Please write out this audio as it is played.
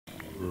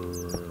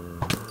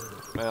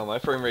Man, my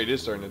frame rate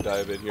is starting to die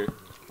a bit here.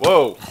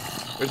 Whoa!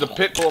 There's a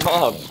pit full of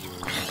mobs.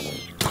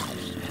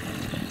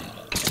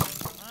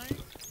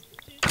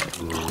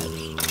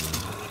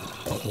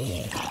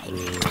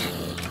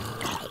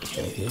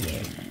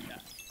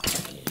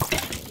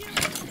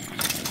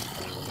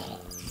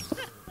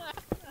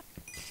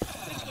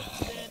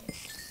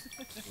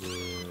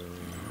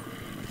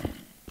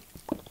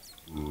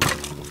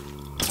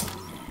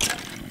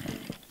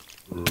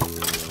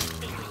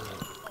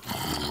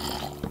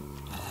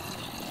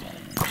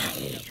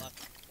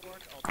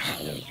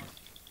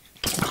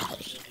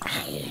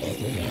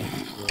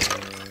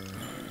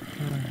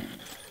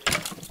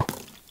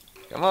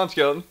 Come on,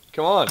 skeleton.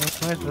 Come on.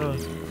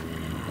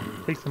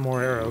 Take some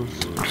more arrows.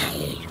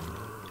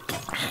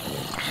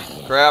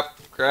 Crap,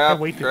 crap,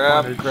 Wait to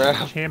crap, find crap.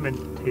 an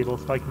enchantment table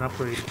so I can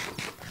upgrade.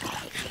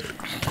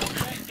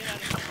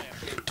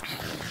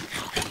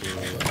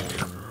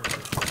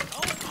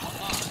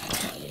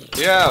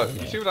 Yeah,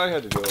 you see what I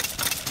had to do.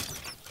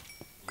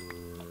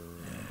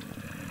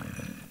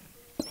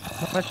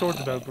 My sword's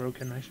about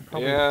broken. I should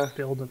probably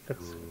build and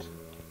fix it.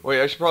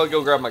 Wait, I should probably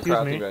go grab my Excuse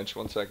crafting me. bench.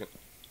 1 second.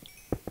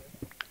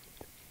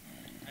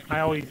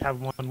 I always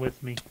have one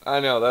with me. I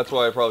know, that's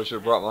why I probably should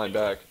have brought mine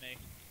back.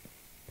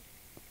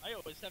 I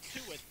always have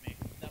two with me.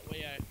 That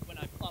way, when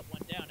I plop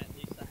one down, at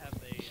least I have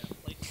a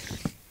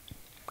place.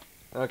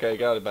 Okay,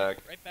 got it back.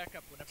 Right back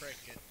up whenever I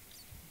can.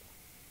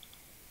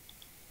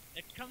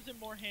 It comes in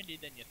more handy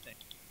than you think.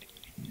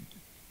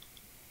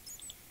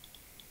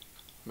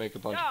 Make a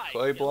bunch of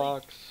clay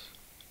blocks.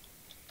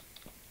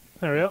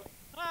 There we go.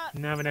 Ah,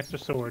 Now I have an extra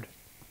sword.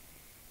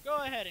 go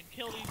ahead and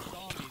kill these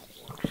zombies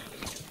for me.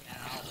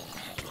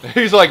 Now.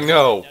 He's like,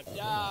 no.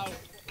 No.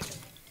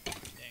 Dang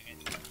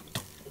it.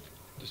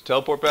 Just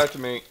teleport back to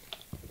me.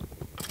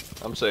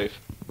 I'm safe.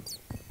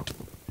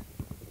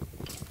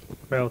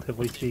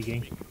 Relatively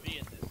speaking. Be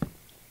in this.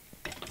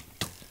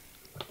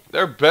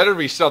 There better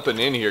be something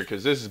in here,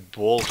 because this is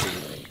bullshit.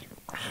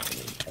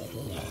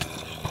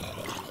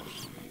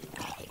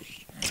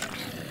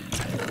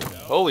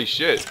 Holy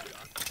shit.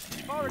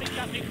 You've already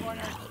got me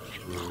cornered.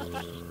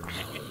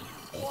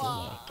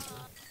 Wow.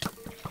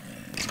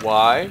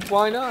 Why?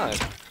 Why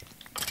not?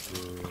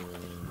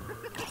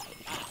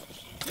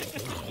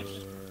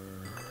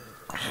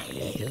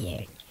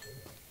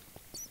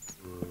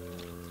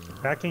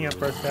 Backing up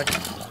for a sec.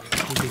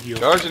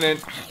 Charging in.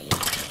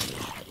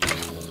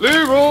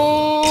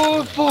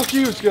 Leroy! Fuck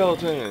you,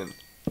 skeleton!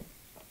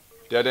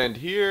 Dead end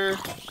here.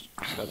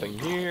 Nothing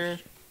here.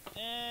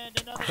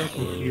 And another So one.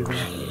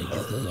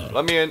 confusing.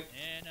 Let me in.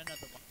 And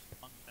another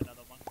one.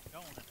 Another one.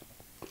 Going.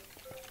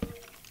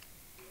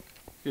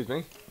 Excuse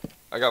me.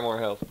 I got more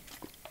health.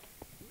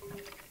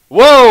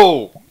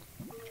 Whoa!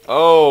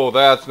 Oh,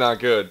 that's not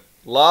good.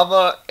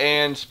 Lava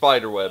and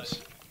spider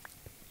webs.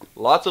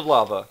 Lots of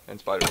lava and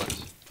spider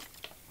webs.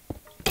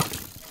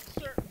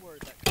 Certain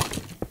word that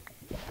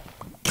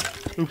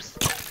Oops.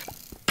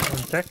 1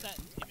 sec. sentence.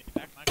 Give me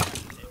back my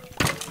crafting table.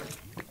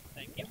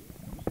 Thank you.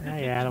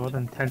 Yeah, that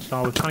wasn't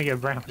intentional. I was trying to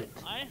get around it.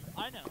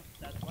 I know.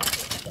 That's why.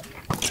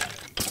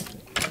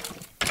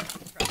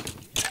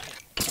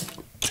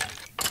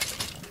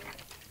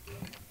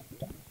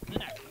 The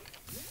next.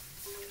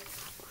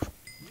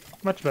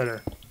 Much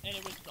better. And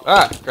it was the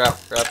Ah! Crap,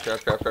 crap, crap,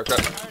 crap, crap, crap.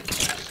 tired of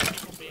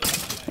people being in my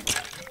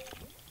way.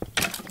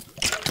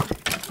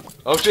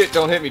 Oh shit,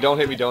 don't hit me, don't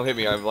hit me, don't hit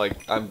me.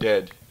 I'm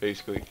dead,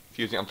 basically.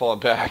 Excuse me, I'm falling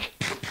back.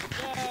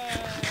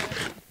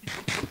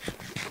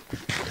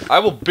 I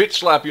will bitch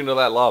slap you into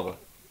that lava.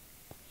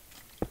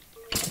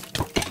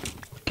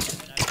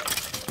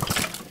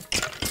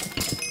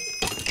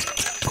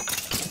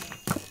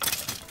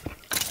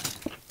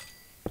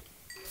 Then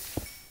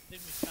we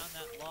found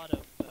that lot of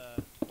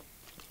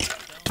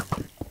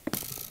stone.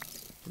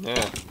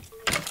 Yeah.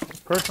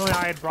 Personally,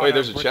 I had brought Wait,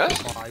 there's out a brick chest?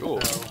 supply,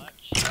 Cool. so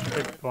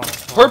brick supply.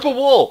 Purple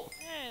wool!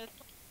 Yeah,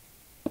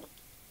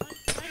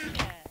 it's like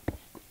that.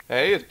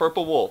 Hey, it's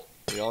purple wool.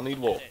 We all need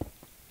wool.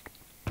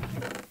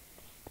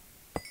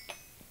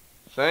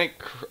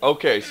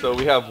 Okay, so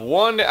we have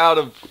 1 out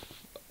of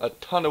a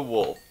ton of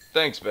wool.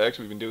 Thanks, Vex.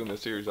 We've been doing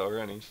this series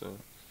already, so.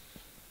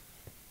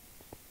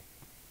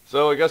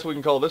 So I guess we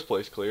can call this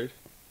place cleared.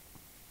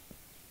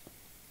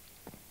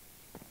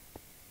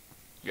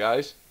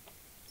 Guys?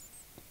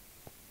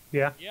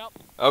 Yeah. Yep.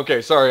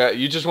 Okay, sorry.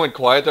 You just went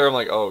quiet there. I'm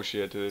like, oh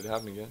shit, did it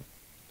happen again?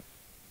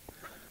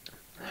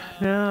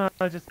 No,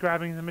 I was just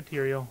grabbing the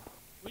material.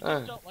 We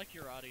just don't like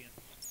your audience.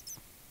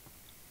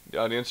 The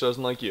audience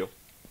doesn't like you.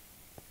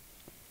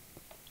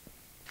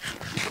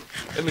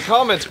 In the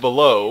comments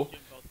below,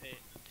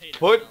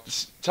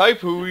 type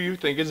who you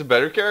think is a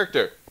better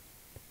character.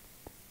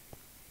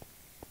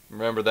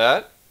 Remember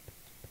that?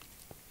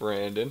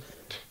 Brandon.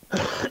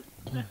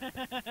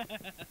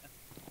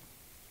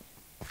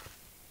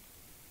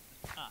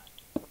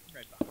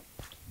 Red box.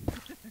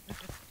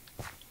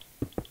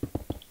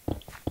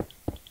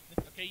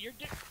 Okay, you're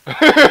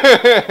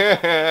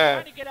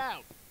trying to get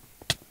out.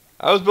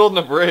 I was building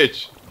a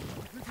bridge.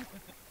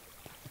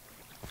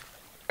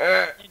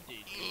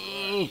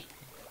 Indeed.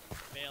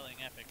 Failing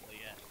epically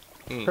yet.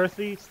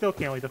 Personally, still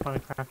can't wait to find a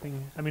crafting.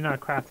 I mean, not a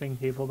crafting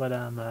table, but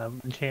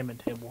enchantment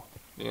table.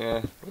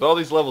 Yeah, with all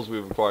these levels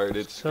we've acquired,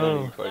 it's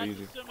gonna be quite That's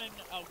easy. assuming,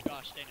 oh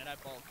gosh, dang it, I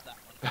balled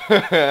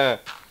that one.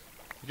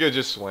 You could've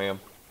just swam.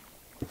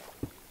 No,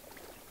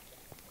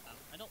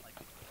 I don't like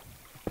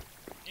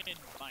it. In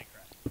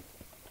Minecraft.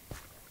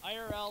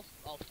 IRL,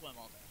 I'll swim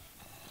all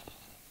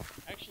day.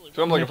 Actually,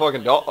 Swim like a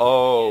fucking dog.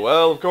 Oh,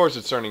 well, of course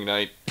it's turning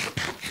night.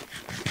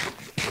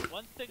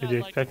 one thing Did I you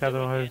like expect to do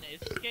otherwise? again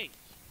is skate.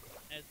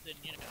 As in,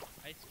 you know,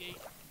 ice skate.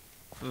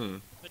 Hmm.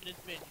 But it's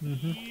been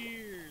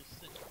years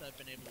since I've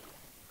been able to.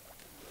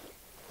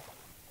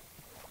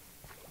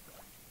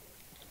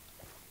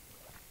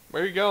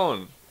 Where are you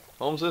going?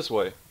 Home's this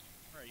way.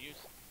 Where are you?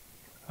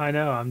 I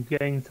know. I'm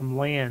getting some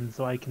land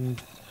so I can.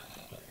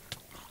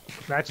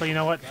 Actually, you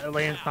know what?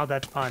 Land's not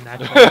that fun.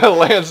 Actually.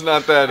 Land's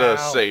not that Ow.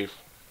 safe.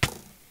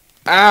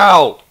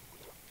 Ow!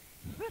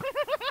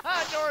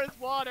 Nora's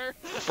water!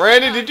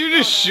 Brandon, did you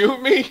just shoot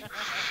me?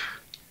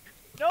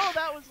 No,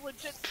 that was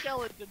legit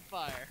skeleton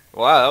fire.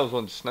 Wow, that was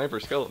one sniper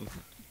skeleton.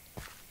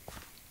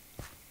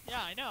 Yeah,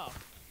 I know.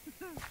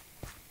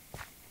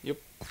 Yep.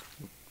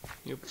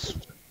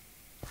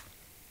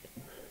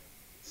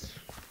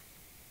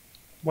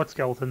 What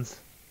skeletons?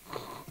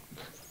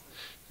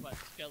 What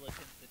skeletons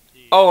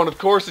indeed. Oh, and of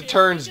course it Okay,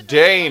 turns thinking that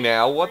day night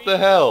now. What the tree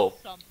hell?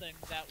 is something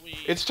that we-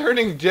 It's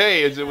turning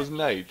day as it was Thinking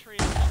night. that tree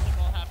is something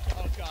we'll have to-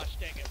 Oh gosh,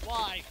 dang it!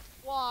 Why?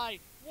 Why?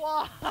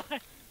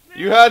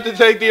 You had to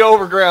take the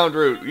overground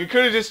route. You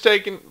could have just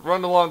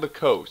run along the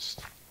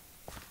coast.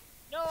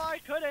 No, I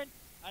couldn't.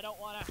 I don't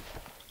wanna.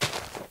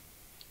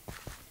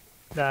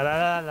 La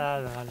la la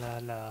la la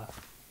la.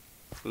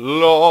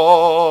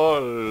 La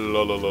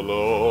la la la la la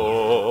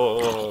la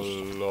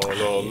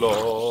la la la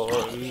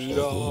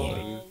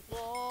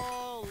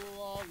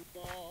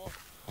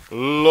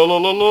la la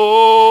la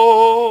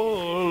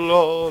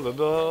la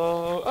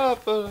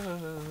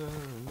la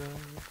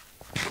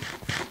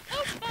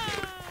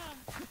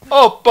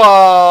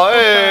Oppa!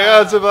 Hey,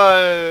 that's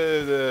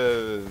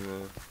about.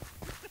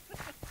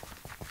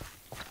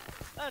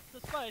 That's the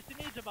spicy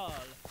meatball.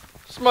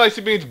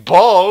 Spicy means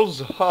balls,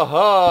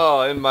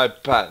 haha, in my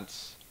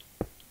pants.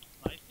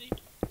 Spicy?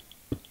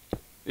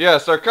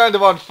 Yes, they're kind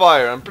of on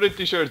fire. I'm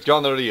pretty sure it's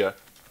gonorrhea.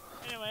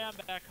 Anyway, I'm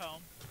back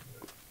home.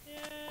 Yay.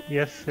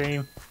 Yes,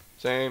 same.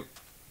 Same.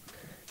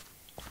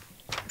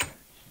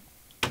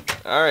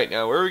 Alright,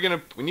 now where are we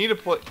gonna... We need to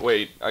put...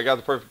 Wait, I got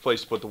the perfect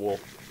place to put the wool.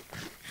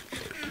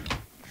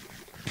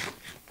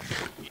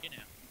 You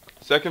know.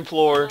 Second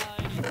floor,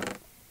 Bye.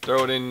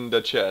 throw it in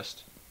the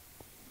chest.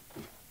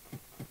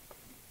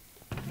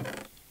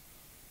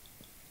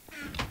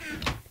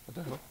 What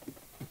the hell?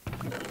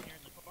 Here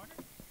in the corner?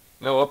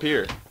 No, up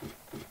here.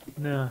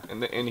 No.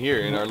 In here,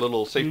 in our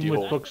little safety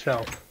Room with hole.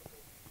 bookshelf.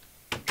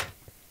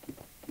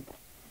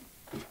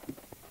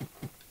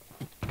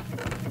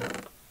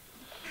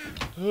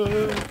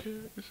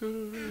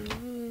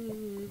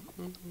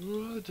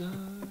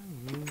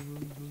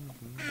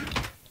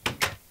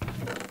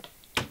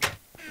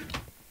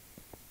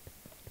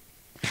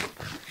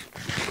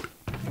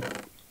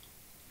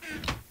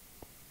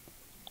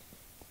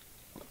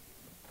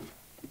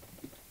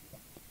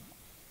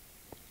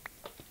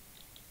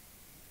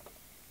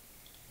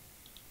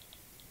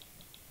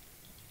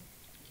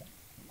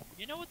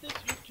 You know what this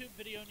YouTube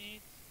video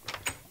needs?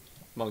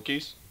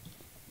 Monkeys.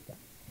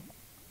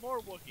 More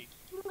Wookiee.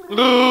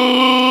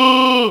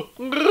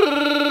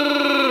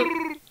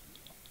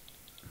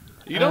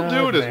 You don't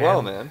do it as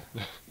well, man.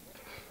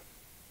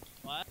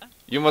 What?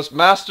 You must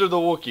master the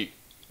Wookiee.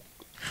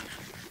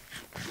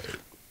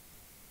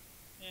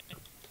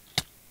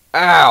 Eh,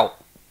 Ow!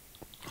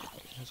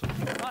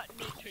 button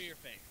me to your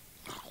face.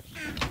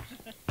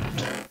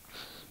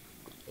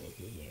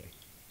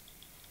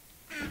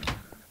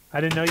 I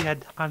didn't know you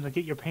had time to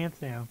get your pants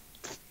down.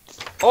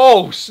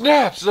 Oh,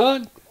 snap,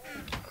 son!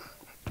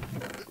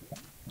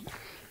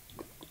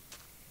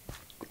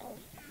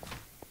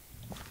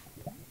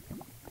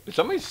 Did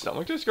somebody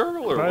stomach this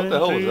gurgle, or what the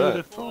hell was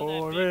that? Pull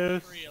that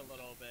big Forest. tree a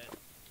little bit.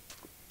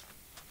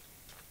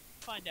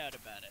 Find out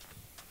about it.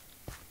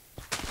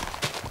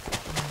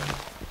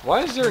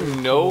 Why is there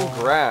no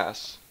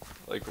grass?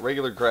 Like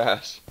regular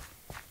grass.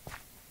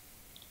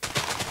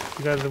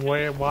 Because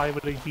why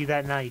would it be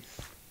that nice?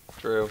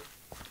 True.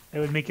 It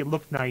would make it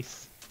look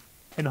nice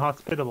and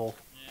hospitable.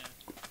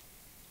 Yeah.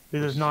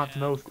 This is not Yeah.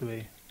 supposed to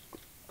be.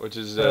 Which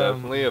is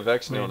definitely a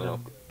Vex no no.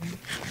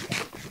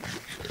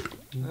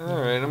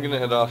 Alright, I'm gonna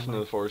head off into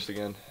the forest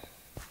again.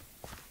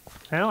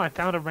 I know, I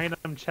found a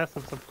random chest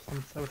with,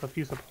 with a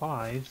few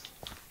supplies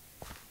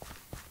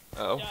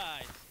Oh.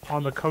 Guys,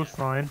 on the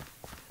coastline.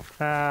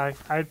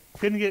 I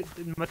didn't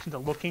get much into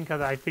looking because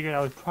I figured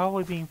I was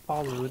probably being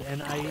followed,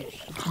 and I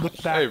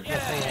looked back.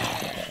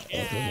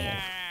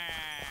 Hey.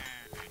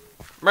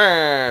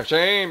 yeah.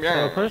 Same, So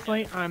yeah.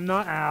 personally, I'm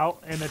not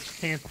out, and it's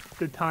chance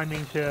the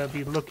timing to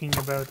be looking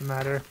about the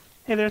matter.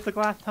 Hey, there's the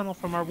glass tunnel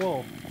from our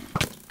wool.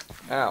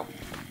 Ow.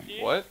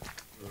 What?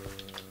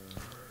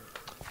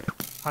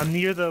 I'm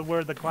near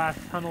where the glass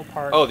tunnel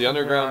part. Oh, the where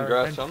underground our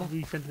grass ent- tunnel?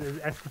 recent-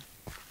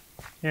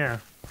 Yeah.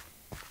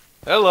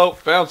 Hello,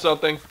 found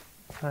something.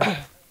 Huh?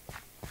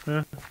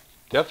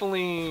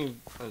 Definitely,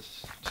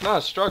 it's not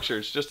a structure.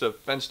 It's just a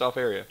fenced-off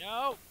area.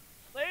 No!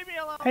 Leave me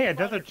alone! Hey, a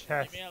Spider. desert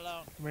chest. Leave me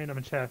alone.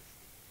 Random chest.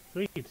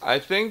 Sweet. I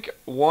think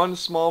one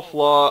small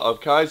flaw of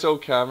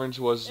Kaizo Caverns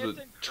was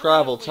the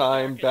travel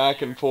time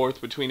back and forth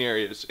between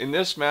areas. In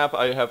this map,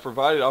 I have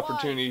provided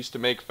opportunities to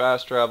make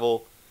fast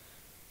traveling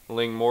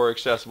more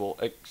accessible.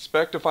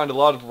 Expect to find a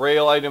lot of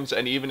rail items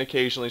and even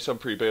occasionally some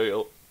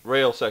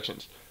pre-rail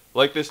sections,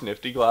 like this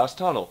nifty glass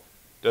tunnel.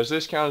 Does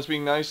this count as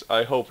being nice?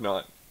 I hope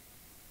not.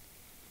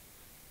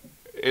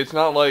 It's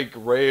not like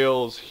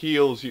rails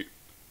heals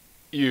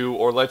you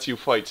or lets you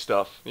fight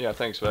stuff. Yeah,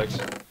 thanks, Vex.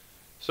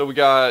 So we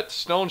got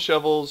stone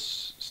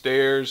shovels,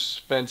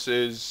 stairs,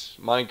 fences,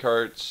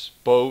 minecarts,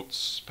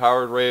 boats,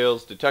 powered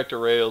rails, detector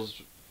rails,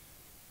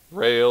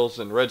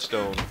 and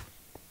redstone.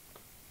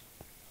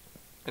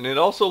 And it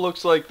also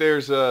looks like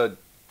there's a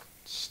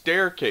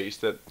staircase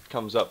that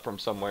comes up from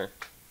somewhere.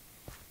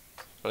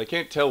 But I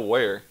can't tell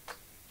where.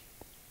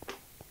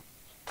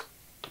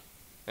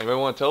 Anybody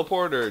want to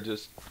teleport or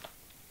just...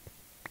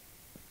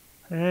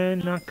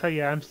 And not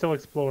yeah, I'm still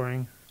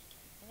exploring.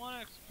 I want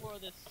to explore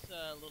this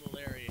little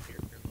area here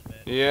for a little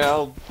bit. Yeah,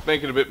 I'll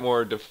make it a bit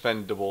more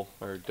defendable,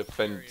 or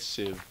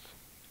defensive.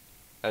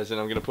 As in,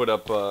 I'm going to put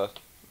up a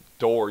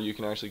door you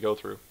can actually go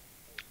through.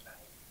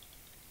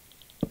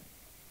 Dang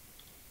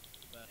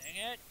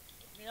it!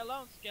 Leave me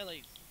alone,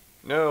 Skellies.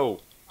 No!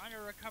 Trying to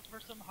recover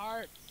some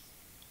hearts.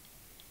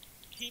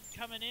 Keep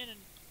coming in and...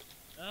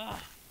 Ugh.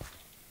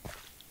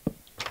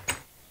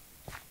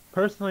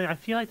 Personally, I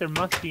feel like there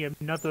must be at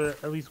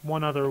least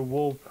one other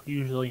wolf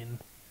usually in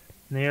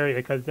the area,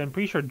 because I'm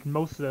pretty sure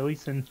most of the, at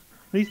least in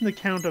the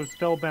count of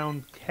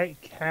spellbound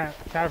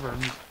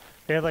caverns,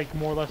 they have like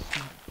more or less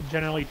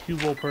generally 2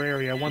 wolf per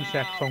area. One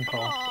sec phone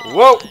call.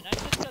 Whoa! I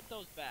just got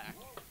those back.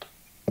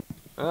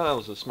 Oh, that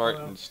was a smart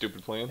and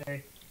stupid plan.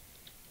 Hey,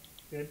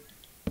 good.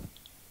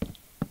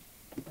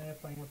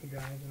 Playing with the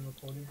guys and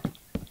recording.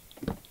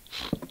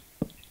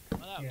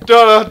 Well, Yeah.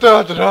 Da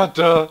da da da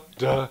da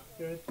da.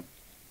 Good.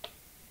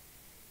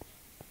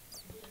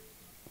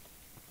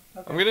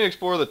 I'm gonna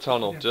explore the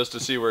tunnel just to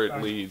see where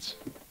it leads.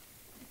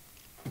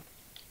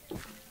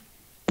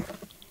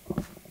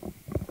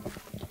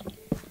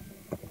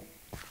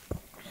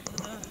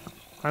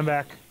 I'm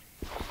back.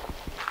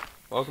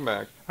 Welcome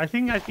back. I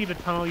think I see the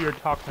tunnel you're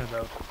talking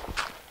about.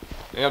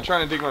 Yeah, I'm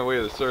trying to dig my way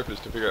to the surface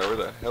to figure out where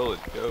the hell it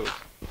goes.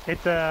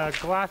 It's a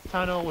glass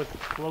tunnel with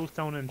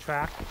glowstone and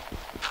track.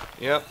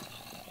 Yep.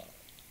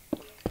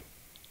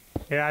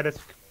 Yeah, I just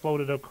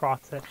floated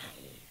across it.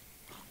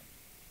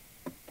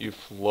 You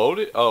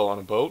floated? Oh, on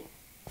a boat?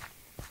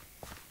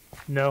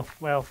 No,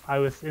 well, I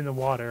was in the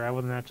water. I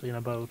wasn't actually in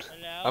a boat.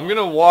 hello? I'm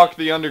gonna walk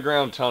the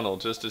underground tunnel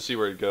just to see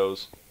where it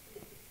goes.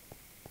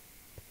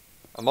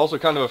 I'm also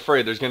kind of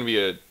afraid there's gonna be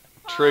a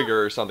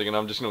trigger or something and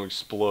I'm just gonna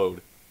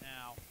explode.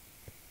 Now.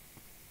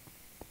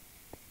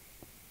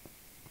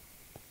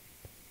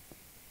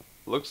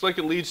 Looks like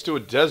it leads to a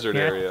desert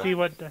Yeah, area. see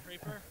what...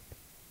 Creeper?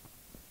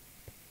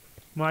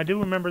 Well, I do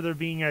remember there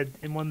being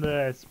in one of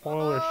the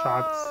spoiler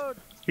shots, Explode!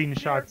 screen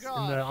shots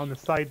God. on the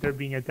site, there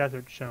being a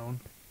desert shown.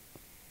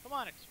 Come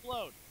on,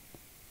 explode.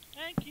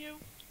 Thank you.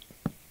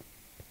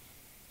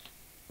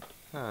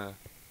 Huh.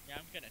 Yeah,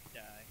 I'm gonna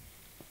die.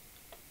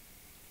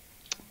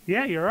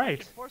 Yeah, you're I right.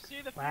 can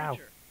foresee the Wow.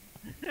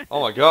 future.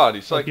 Oh my god,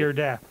 he's Like like... your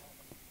death.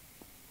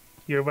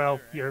 You're well,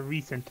 Alright. you're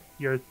recent.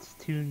 You're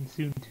soon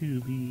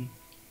to be.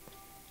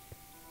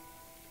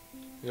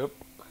 Yep.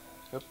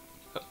 Yep.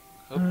 Yep.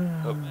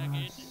 Yep.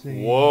 Let's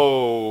see.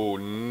 Whoa,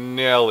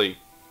 Nelly.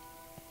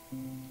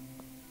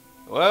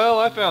 Well,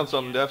 I found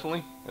something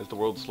definitely, as the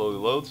world slowly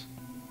loads.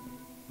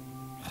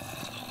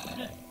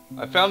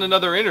 I found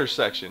another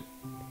intersection.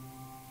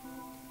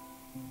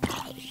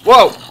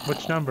 Whoa!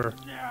 Which number?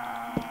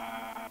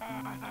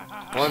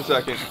 1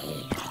 second.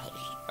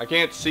 I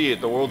can't see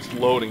it, the world's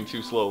loading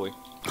too slowly.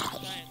 Giant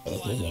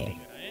slime thing,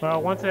 right?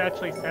 Well, once it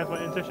actually says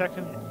what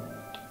intersection,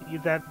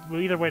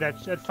 either way,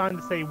 that's fine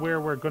to say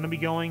where we're going to be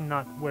going,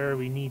 not where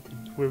we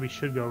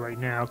should go right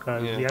now,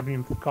 because Yeah. we haven't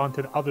even gone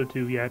to the other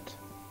 2 yet.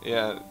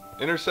 Yeah,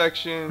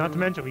 intersection... Not to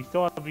mention, we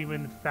still haven't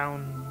even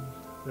found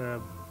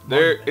the.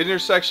 There, monolith.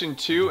 intersection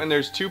 2, and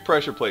there's 2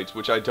 pressure plates,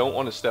 which I don't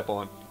want to step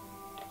on.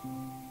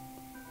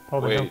 Oh,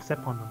 they wait. don't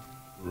step on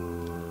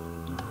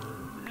them.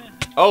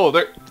 Oh,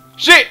 there...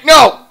 Shit,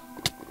 no!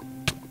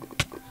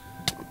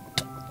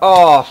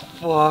 Oh,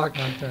 fuck.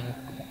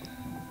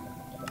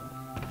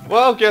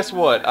 Well, guess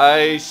what?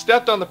 I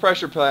stepped on the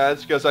pressure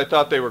pads because I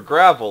thought they were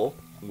gravel,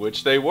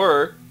 which they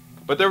were,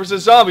 but there was a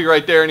zombie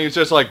right there and he was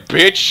just like,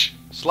 bitch,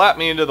 slapped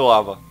me into the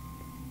lava.